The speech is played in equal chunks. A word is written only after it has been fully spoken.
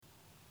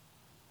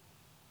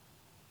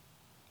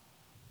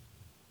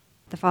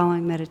The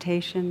following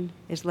meditation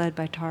is led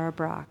by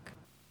Brach.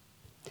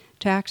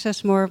 To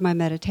access more of my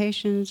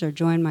meditations or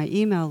join my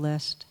email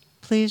list,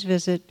 please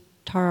visit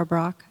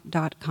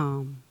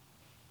tarabrach.com.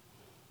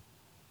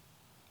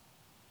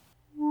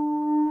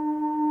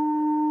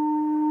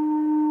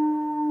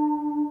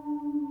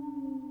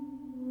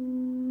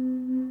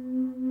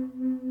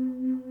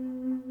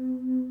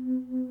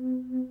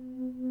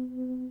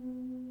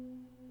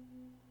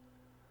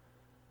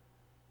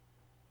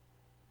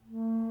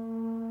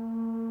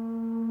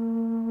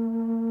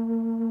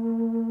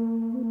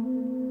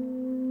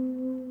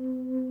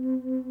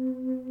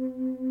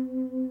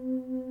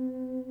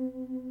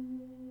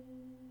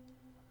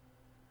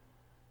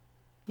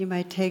 You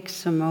might take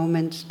some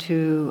moments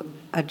to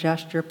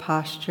adjust your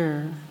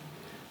posture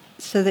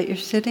so that you're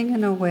sitting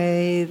in a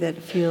way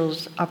that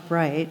feels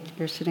upright.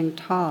 You're sitting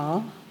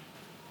tall,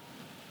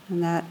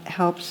 and that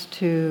helps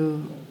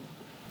to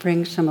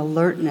bring some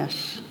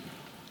alertness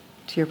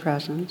to your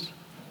presence,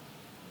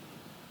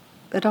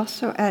 but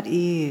also at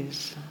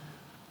ease.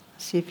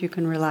 See if you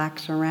can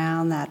relax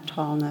around that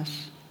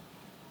tallness.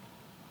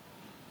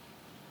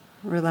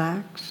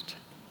 Relaxed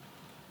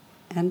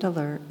and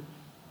alert.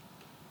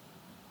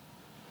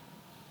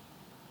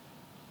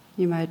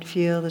 You might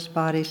feel this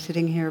body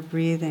sitting here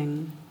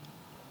breathing.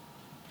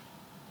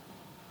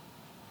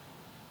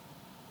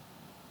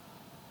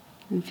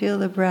 And feel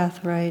the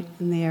breath right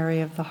in the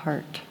area of the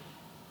heart.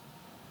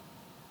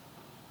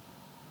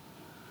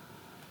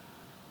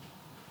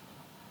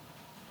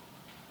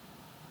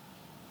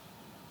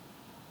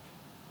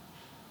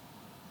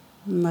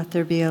 And let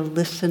there be a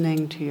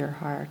listening to your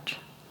heart.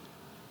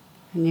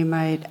 And you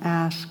might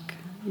ask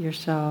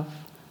yourself,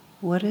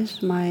 what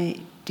is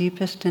my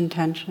deepest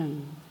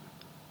intention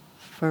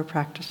for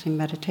practicing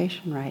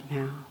meditation right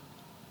now?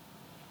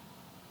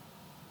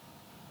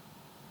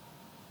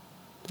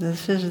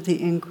 This is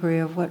the inquiry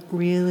of what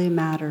really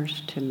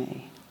matters to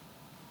me.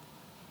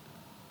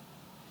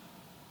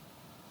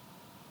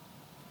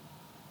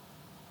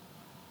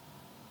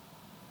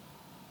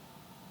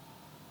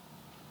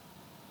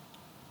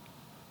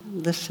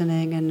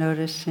 Listening and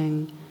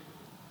noticing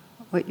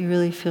what you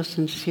really feel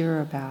sincere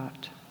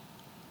about,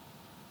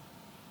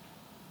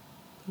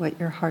 what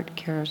your heart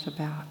cares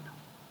about.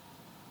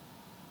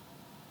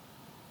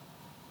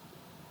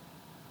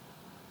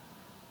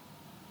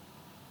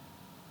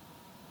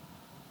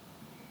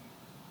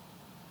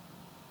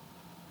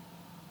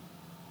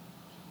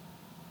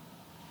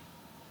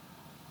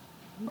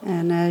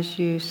 And as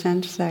you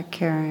sense that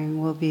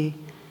caring, we'll be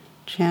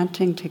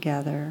chanting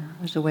together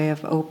as a way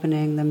of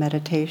opening the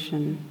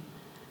meditation.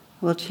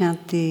 We'll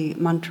chant the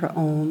mantra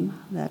Om,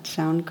 that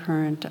sound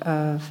current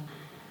of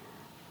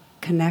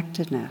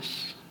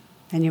connectedness.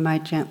 And you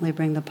might gently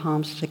bring the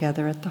palms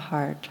together at the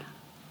heart.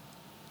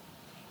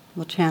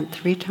 We'll chant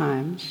 3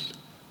 times.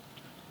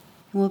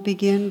 And we'll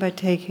begin by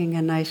taking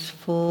a nice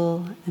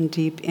full and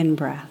deep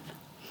in-breath.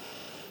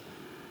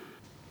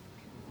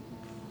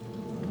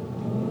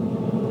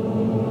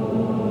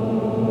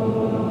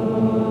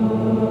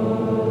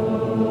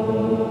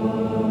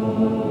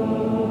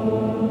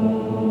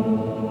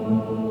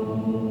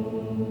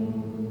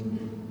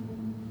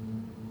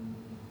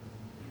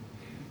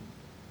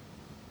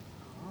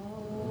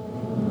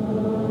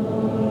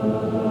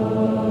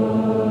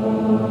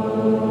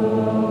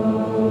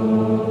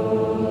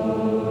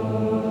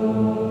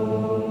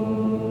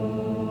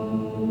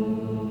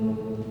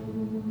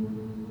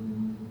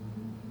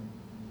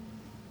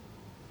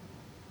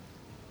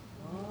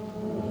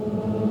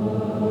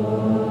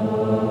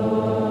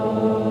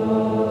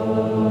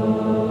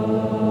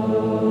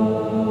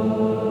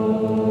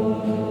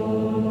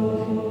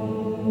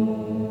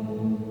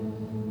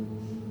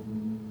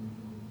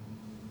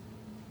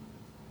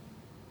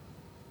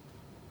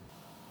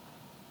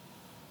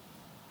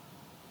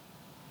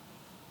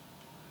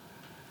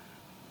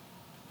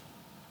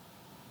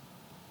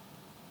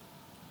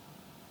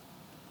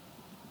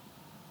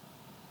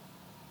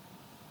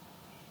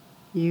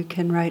 You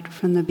can, right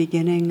from the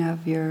beginning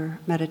of your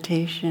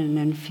meditation,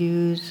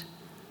 infuse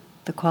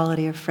the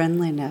quality of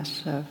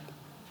friendliness, of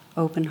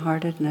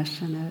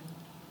open-heartedness in it.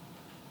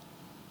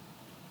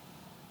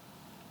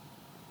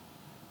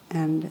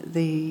 And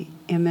the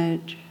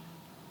image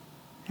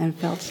and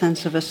felt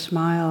sense of a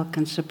smile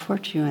can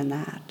support you in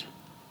that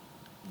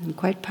in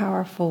quite a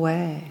powerful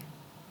way.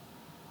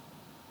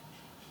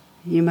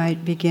 You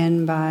might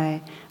begin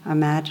by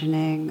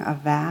imagining a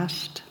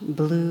vast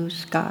blue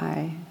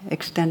sky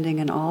extending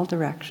in all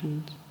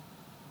directions.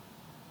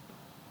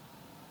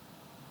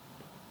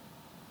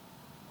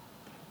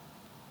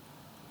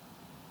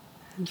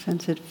 And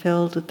sense it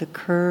filled with the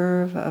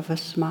curve of a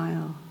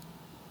smile,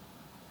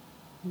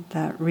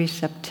 that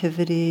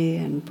receptivity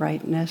and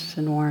brightness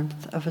and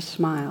warmth of a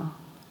smile.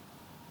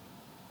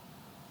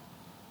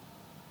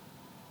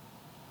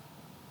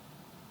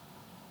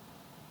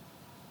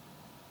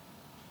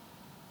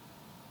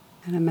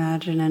 And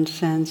imagine and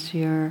sense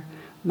your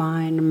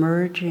mind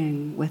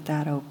merging with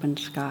that open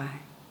sky.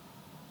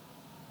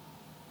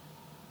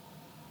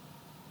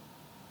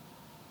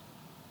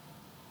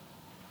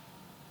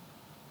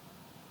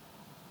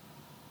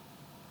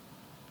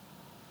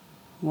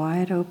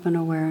 Wide open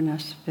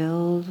awareness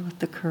filled with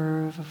the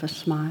curve of a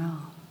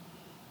smile.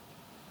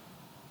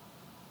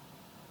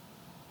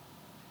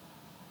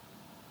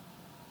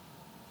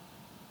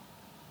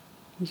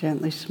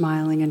 Gently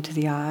smiling into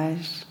the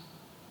eyes,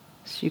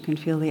 so you can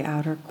feel the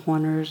outer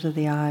corners of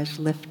the eyes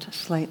lift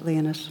slightly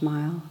in a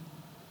smile.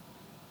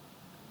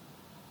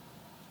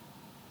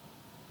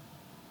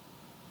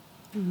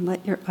 And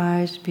let your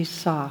eyes be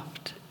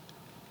soft,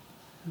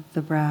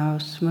 the brow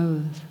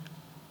smooth.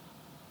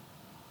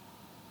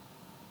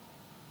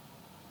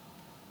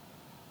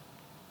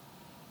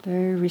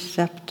 Very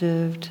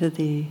receptive to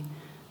the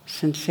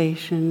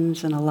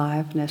sensations and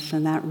aliveness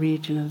in that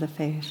region of the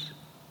face.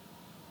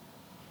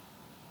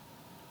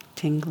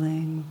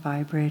 Tingling,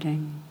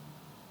 vibrating,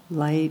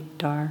 light,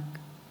 dark.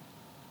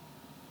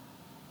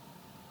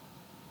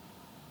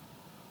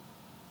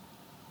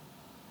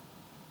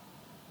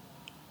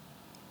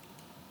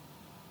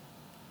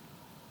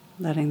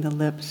 Letting the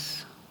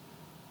lips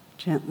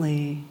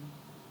gently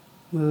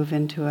move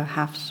into a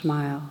half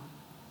smile.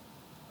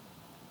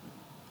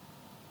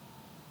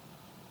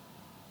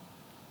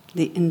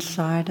 The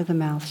inside of the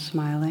mouth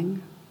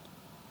smiling.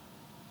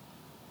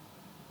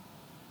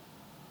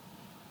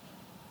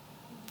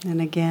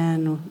 And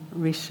again,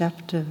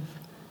 receptive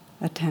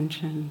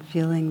attention,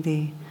 feeling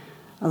the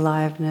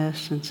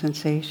aliveness and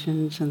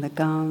sensations in the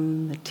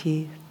gum, the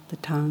teeth, the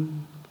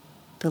tongue,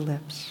 the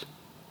lips.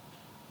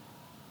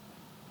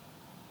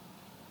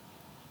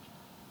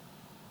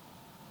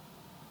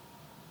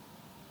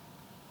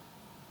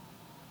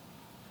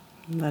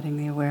 Letting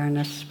the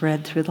awareness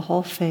spread through the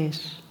whole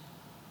face.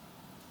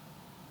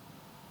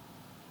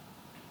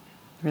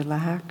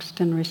 Relaxed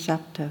and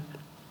receptive.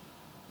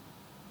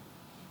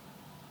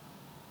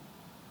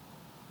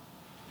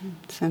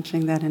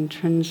 Sensing that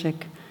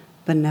intrinsic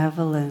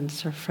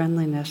benevolence or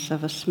friendliness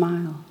of a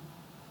smile.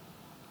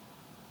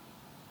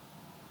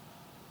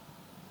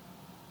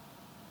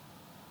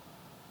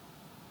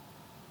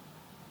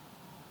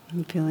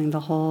 And feeling the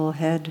whole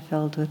head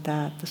filled with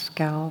that, the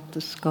scalp,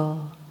 the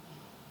skull.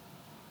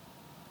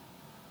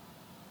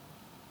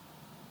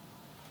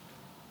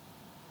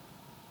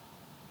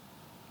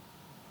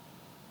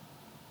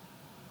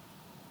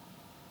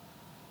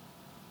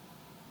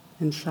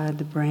 Inside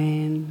the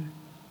brain,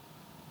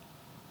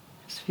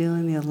 just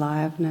feeling the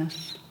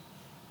aliveness,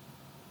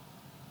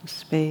 the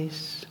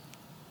space,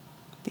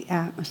 the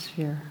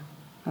atmosphere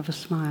of a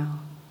smile.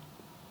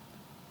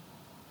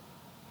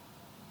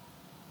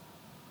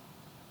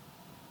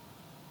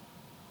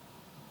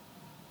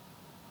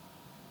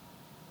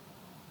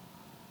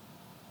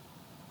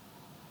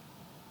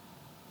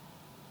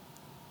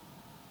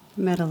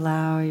 You might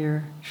allow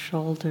your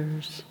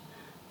shoulders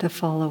to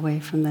fall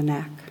away from the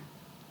neck.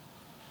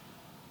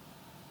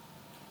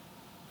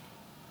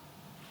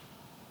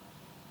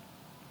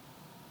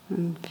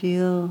 And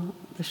feel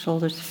the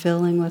shoulders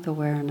filling with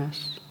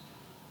awareness.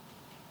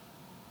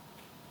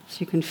 So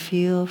you can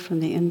feel from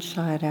the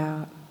inside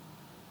out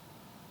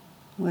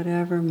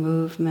whatever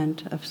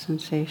movement of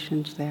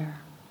sensations there.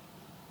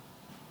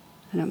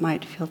 And it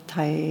might feel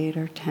tight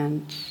or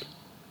tense,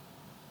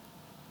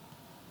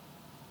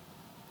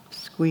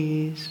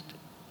 squeezed,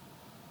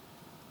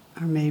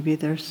 or maybe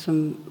there's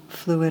some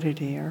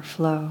fluidity or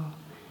flow.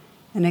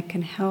 And it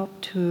can help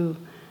to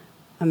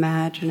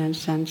imagine and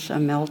sense a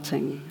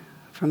melting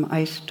from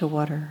ice to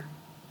water.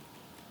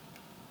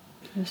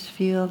 Just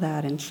feel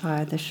that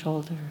inside the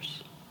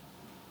shoulders.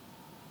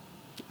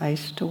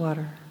 Ice to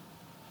water.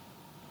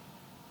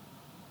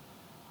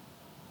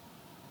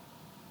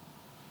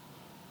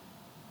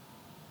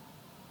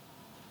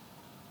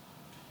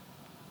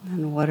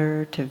 And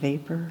water to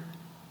vapor.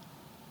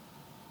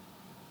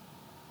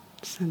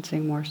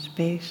 Sensing more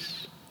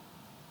space.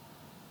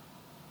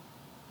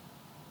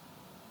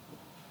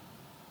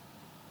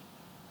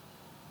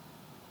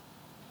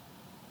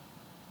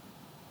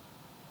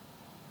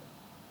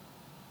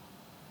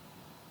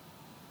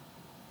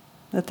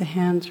 Let the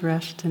hands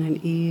rest in an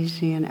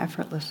easy and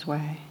effortless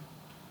way.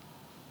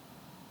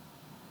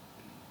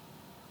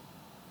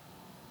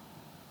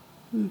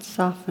 And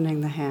softening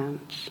the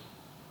hands.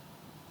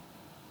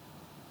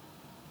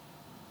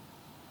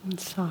 And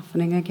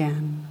softening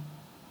again.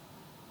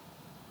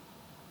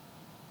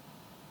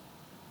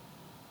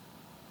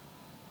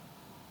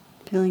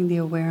 Feeling the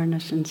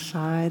awareness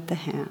inside the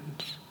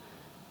hands.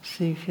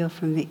 So you feel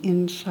from the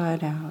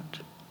inside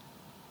out.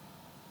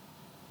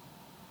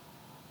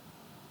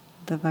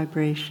 The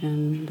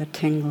vibration, the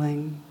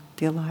tingling,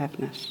 the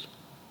aliveness.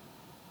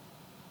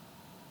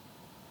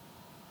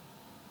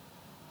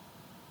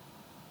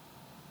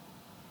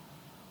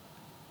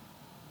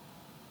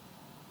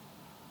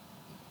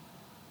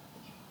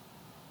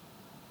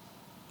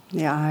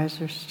 The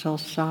eyes are still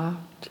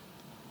soft,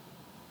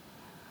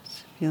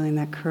 feeling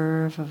that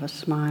curve of a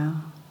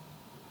smile.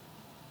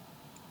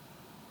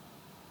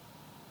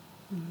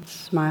 And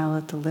smile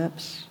at the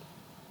lips.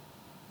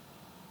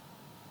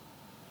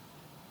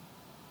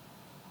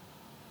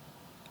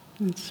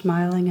 And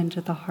smiling into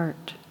the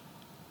heart,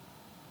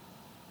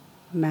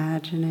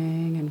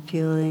 imagining and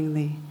feeling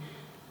the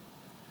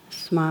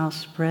smile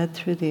spread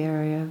through the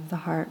area of the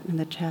heart and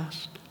the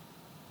chest.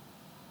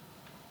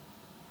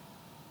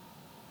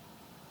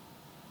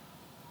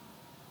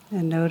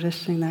 And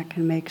noticing that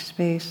can make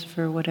space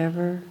for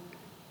whatever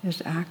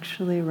is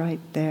actually right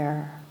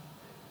there,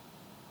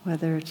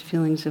 whether it's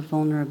feelings of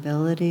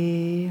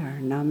vulnerability or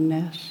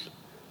numbness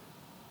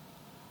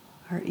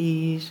or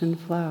ease and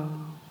flow,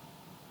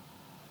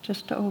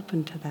 just to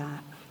open to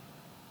that.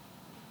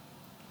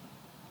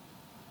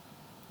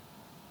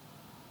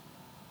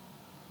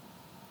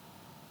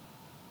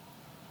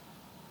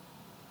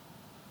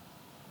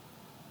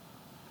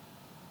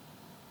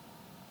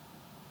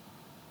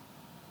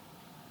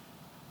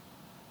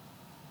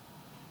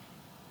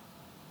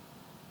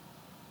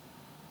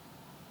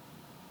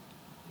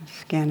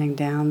 Scanning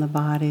down the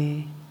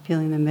body,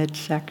 feeling the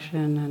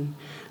midsection, and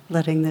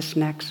letting this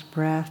next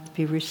breath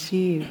be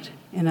received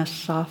in a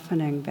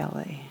softening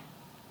belly.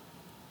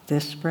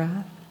 This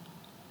breath.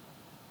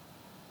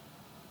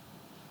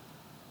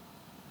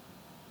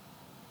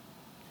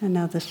 And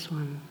now this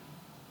one.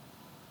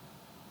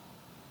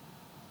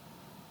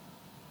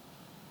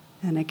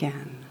 And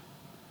again.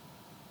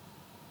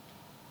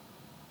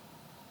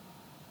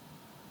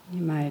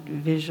 You might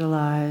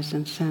visualize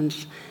and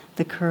sense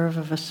the curve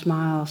of a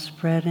smile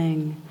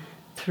spreading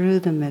through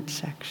the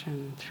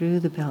midsection, through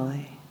the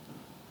belly.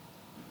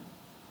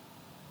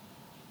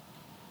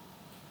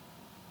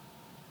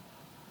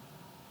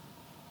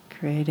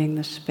 Creating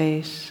the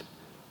space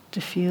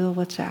to feel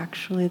what's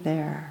actually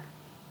there.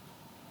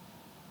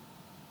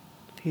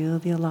 Feel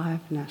the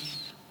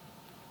aliveness.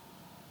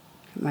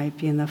 It might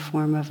be in the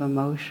form of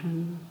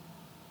emotion.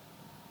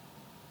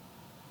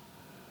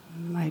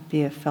 It might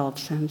be a felt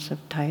sense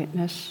of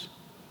tightness.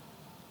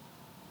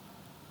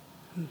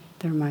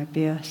 There might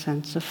be a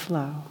sense of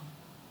flow.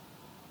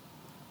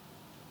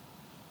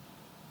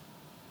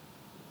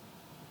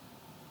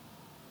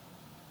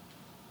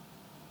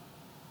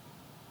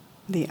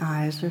 The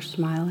eyes are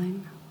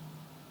smiling,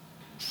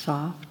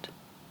 soft,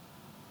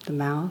 the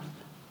mouth,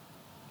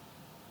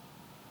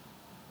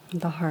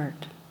 the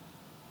heart,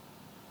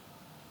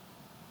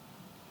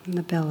 and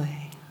the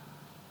belly,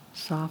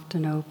 soft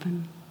and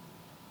open.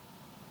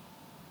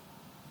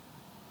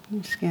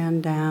 You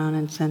scan down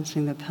and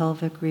sensing the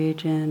pelvic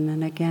region,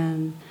 and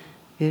again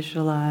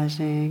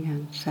visualizing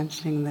and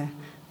sensing the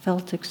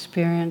felt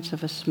experience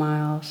of a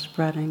smile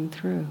spreading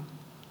through.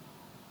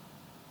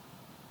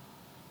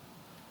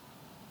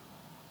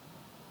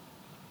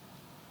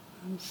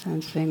 And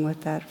sensing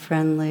with that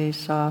friendly,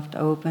 soft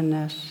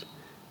openness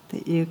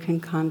that you can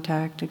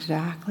contact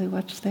exactly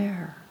what's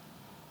there.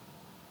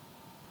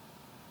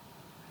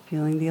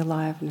 Feeling the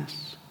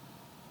aliveness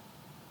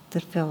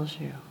that fills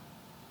you.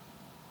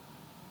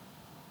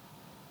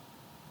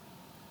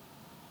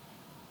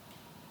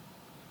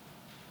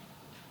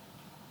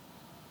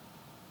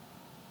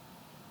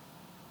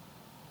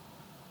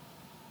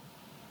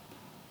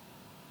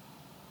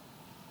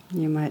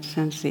 You might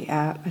sense the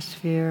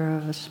atmosphere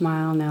of a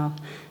smile now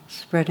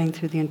spreading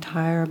through the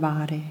entire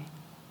body.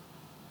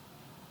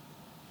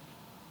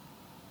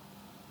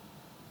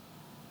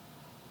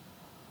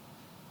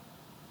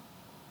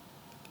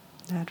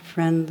 That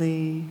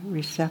friendly,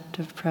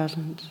 receptive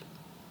presence.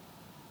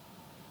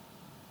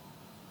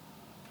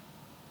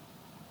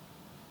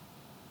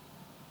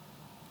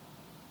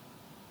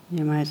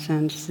 You might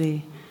sense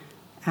the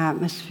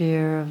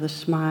atmosphere of the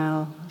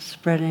smile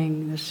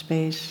spreading the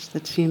space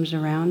that seems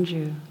around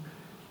you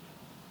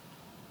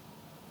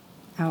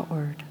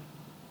outward,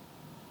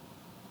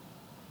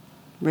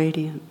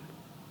 radiant.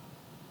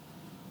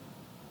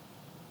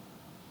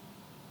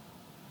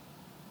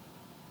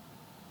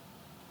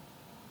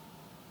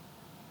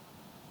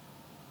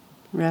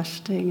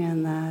 Resting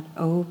in that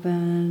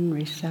open,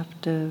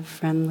 receptive,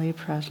 friendly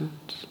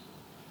presence.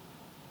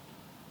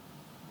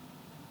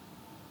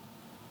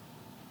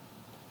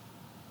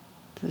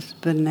 This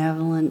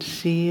benevolent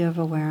sea of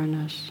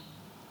awareness.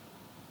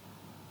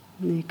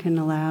 You can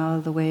allow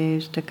the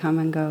waves to come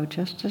and go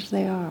just as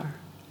they are.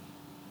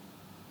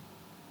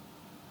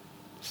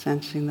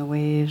 Sensing the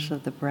waves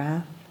of the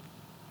breath.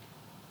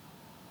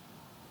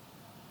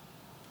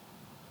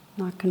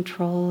 Not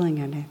controlling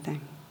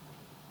anything.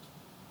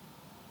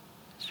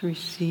 Just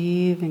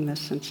receiving the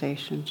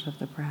sensations of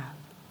the breath.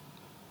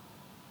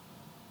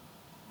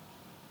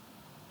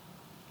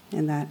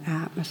 In that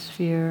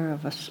atmosphere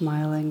of a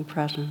smiling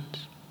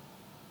presence.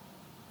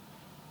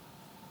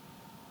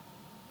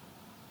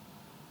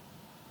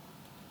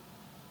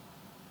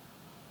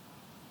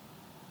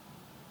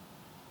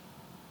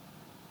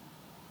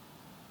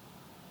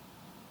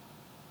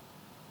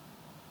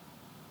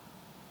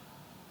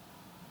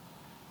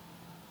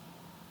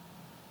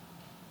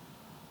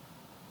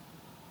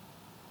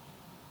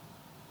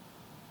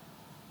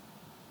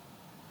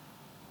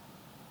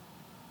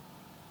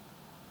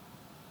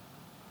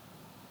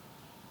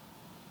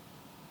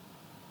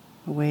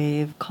 A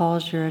wave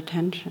calls your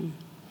attention,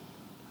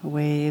 a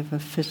wave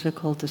of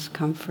physical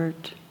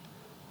discomfort,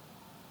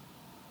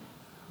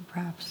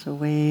 perhaps a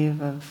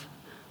wave of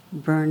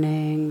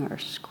burning or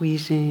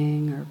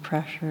squeezing or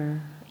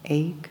pressure,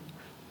 ache.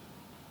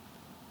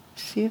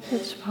 See if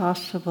it's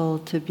possible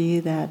to be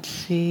that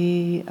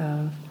sea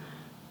of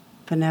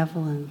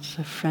benevolence,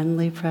 of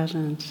friendly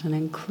presence, and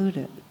include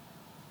it.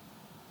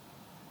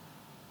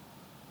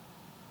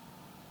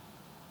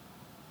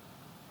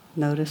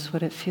 Notice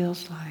what it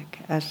feels like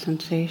as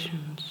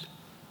sensations.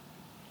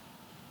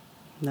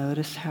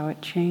 Notice how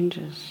it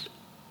changes.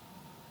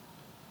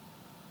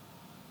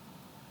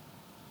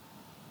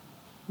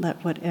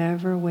 Let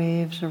whatever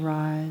waves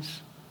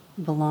arise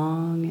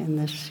belong in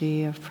this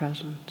sea of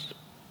presence,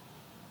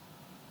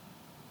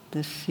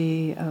 this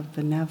sea of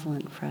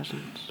benevolent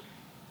presence.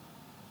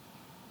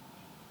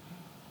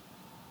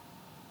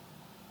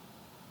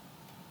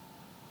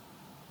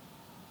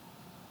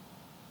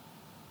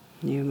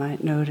 You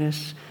might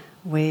notice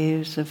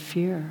waves of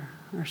fear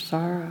or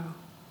sorrow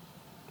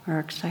or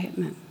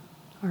excitement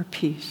or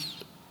peace.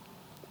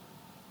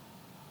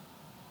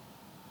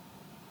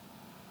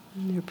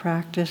 And your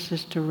practice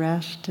is to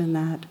rest in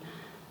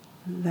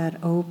that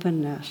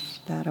openness,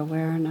 that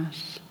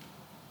awareness,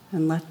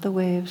 and let the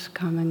waves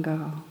come and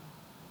go.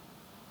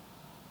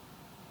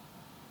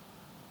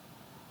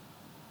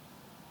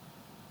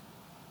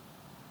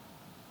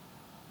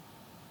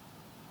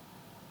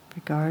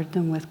 Regard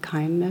them with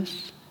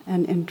kindness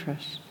and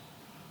interest.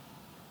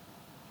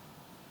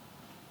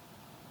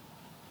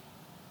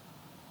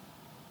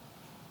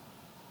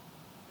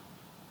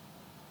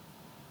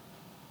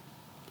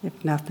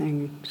 If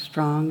nothing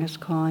strong is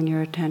calling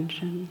your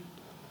attention,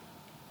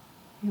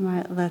 you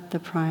might let the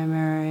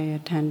primary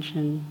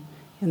attention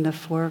in the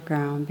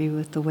foreground be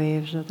with the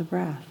waves of the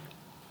breath.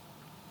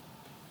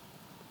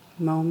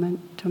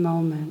 Moment to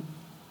moment,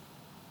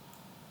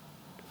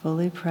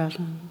 fully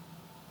present,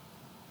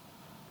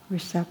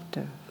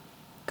 receptive,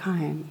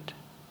 kind,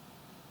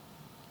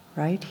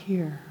 right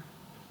here,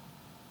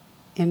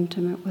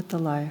 intimate with the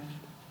life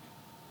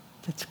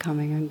that's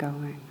coming and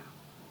going.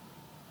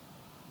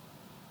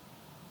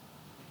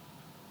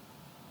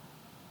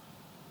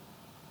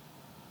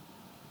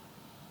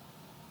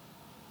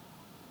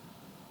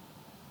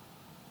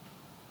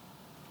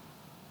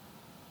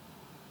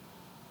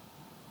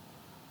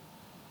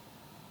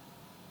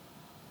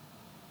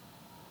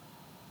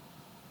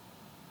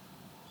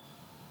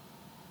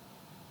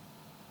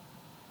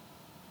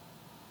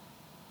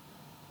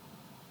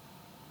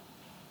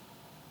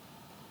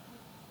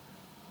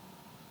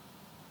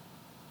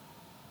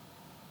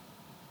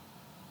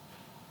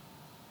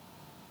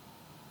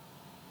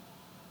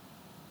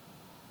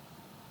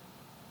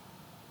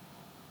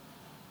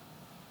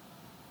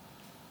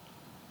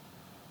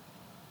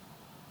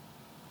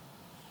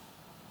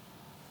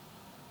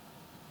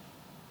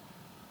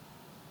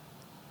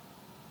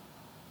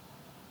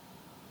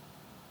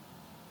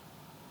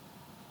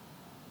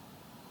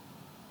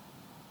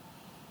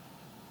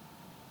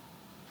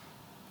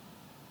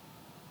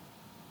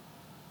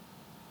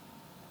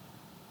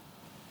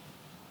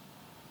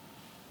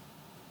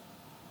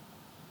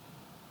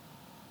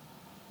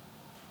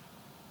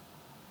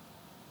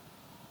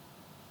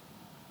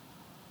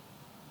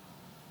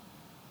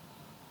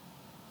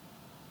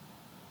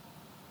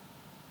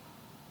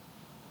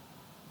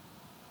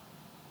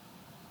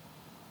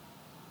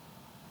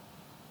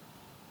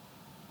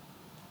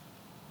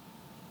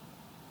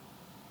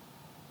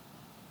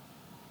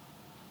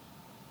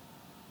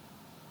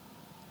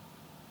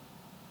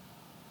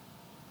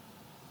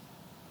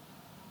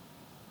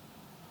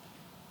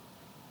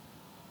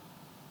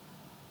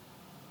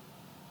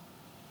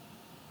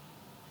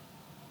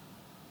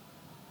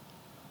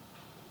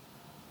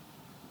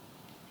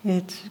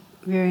 It's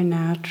very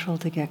natural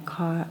to get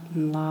caught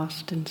and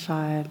lost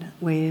inside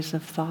ways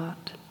of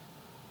thought.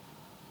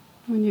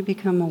 When you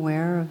become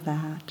aware of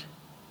that,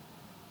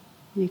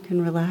 you can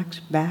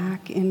relax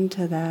back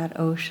into that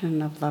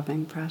ocean of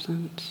loving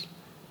presence.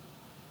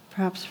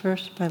 Perhaps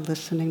first by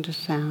listening to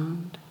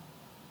sound.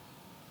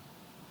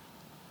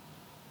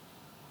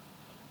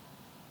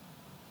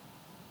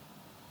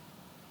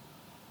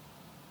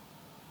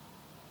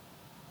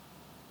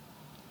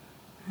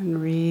 And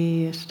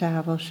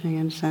re-establishing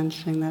and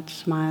sensing that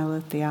smile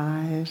at the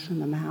eyes and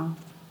the mouth.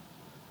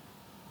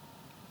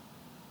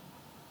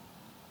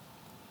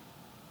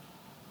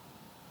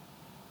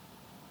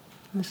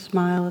 The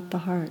smile at the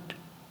heart.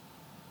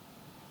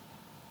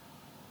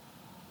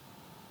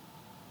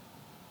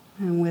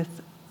 And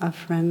with a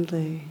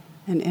friendly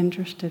and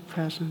interested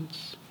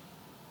presence,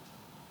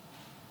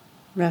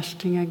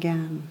 resting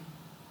again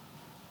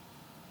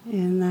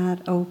in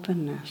that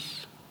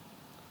openness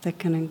that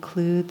can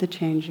include the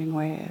changing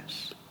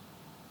waves.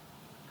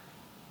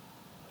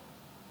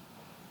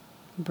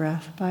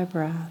 Breath by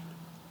breath.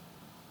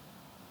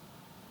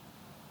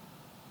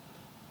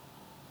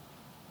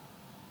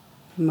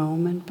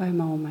 Moment by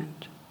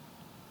moment.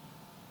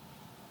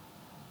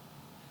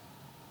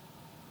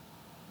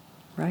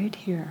 Right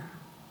here.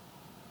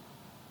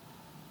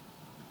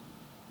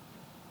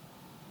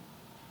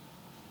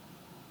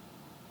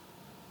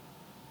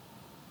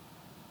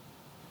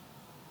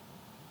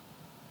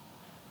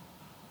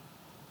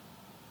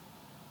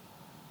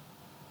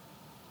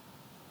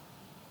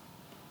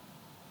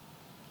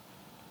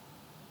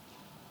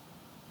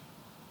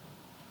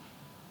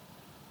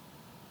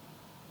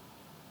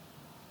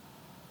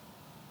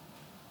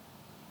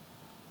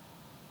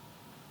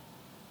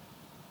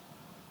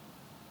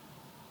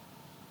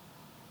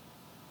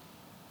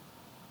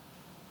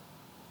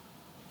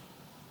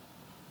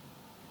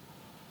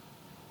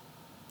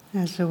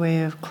 As a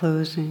way of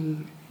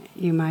closing,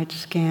 you might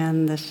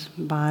scan this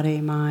body,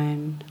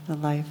 mind, the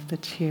life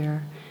that's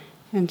here,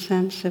 and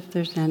sense if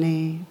there's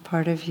any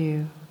part of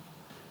you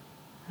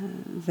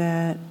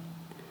that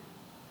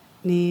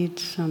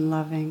needs some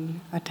loving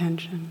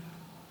attention.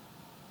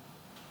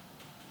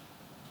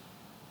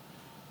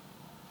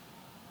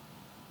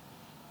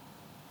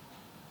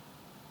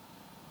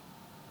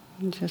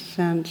 And just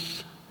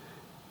sense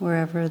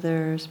wherever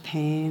there's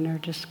pain or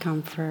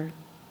discomfort,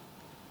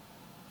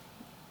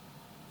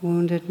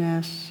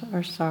 woundedness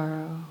or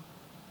sorrow,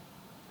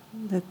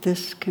 that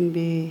this can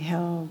be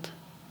held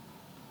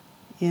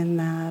in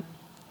that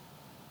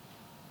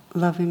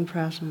loving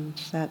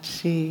presence, that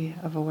sea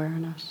of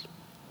awareness,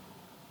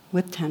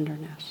 with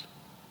tenderness.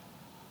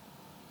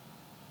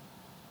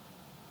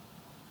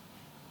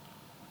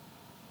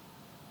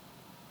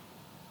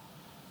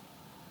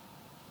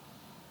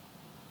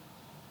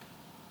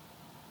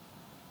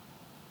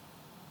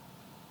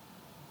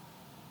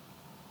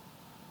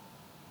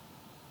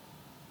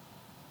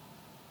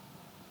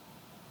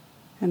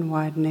 And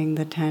widening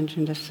the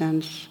attention to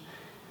sense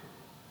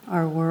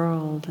our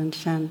world and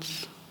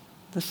sense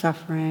the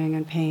suffering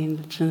and pain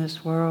that's in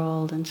this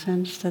world, and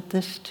sense that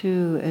this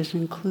too is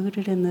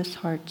included in this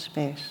heart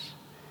space.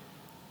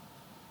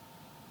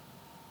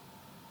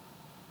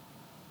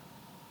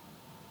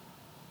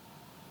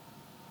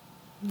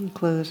 And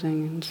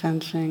closing and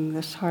sensing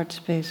this heart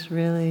space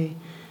really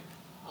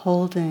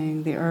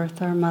holding the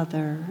earth, our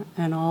mother,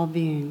 and all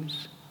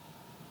beings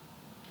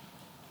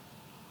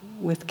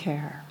with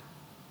care.